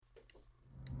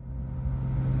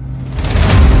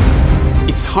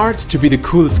It's hard to be the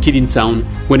coolest kid in town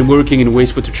when working in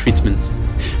wastewater treatment.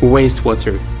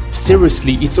 Wastewater.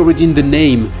 Seriously, it's already in the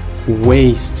name.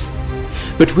 Waste.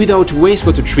 But without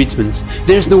wastewater treatment,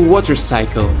 there's no water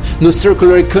cycle, no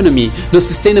circular economy, no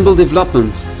sustainable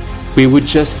development. We would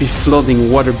just be flooding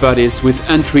water bodies with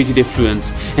untreated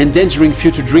effluent, endangering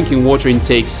future drinking water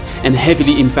intakes and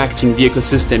heavily impacting the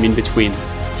ecosystem in between.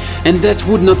 And that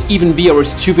would not even be our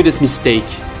stupidest mistake.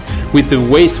 With the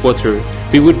wastewater,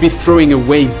 we would be throwing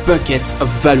away buckets of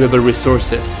valuable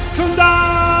resources.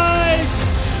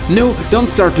 No, don't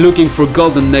start looking for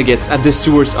golden nuggets at the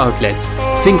sewer's outlet.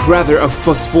 Think rather of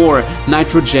phosphor,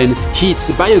 nitrogen, heat,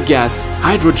 biogas,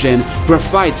 hydrogen,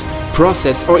 graphite,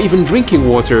 process, or even drinking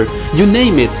water, you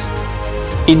name it.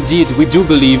 Indeed, we do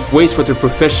believe wastewater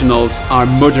professionals are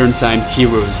modern time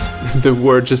heroes. The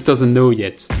world just doesn't know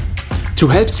yet. To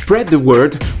help spread the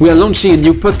word, we are launching a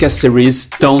new podcast series,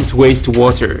 Don't Waste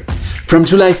Water. From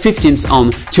July 15th on,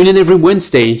 tune in every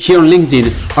Wednesday here on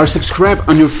LinkedIn or subscribe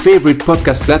on your favorite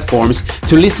podcast platforms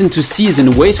to listen to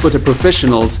seasoned wastewater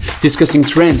professionals discussing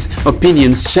trends,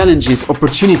 opinions, challenges,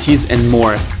 opportunities, and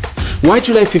more. Why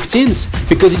July 15th?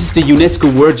 Because it's the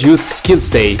UNESCO World Youth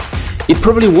Skills Day. It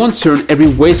probably won't turn every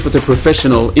wastewater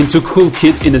professional into cool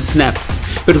kids in a snap,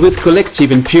 but with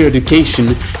collective and peer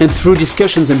education and through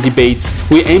discussions and debates,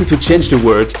 we aim to change the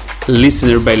world,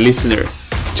 listener by listener.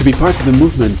 To be part of the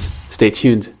movement, stay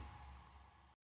tuned.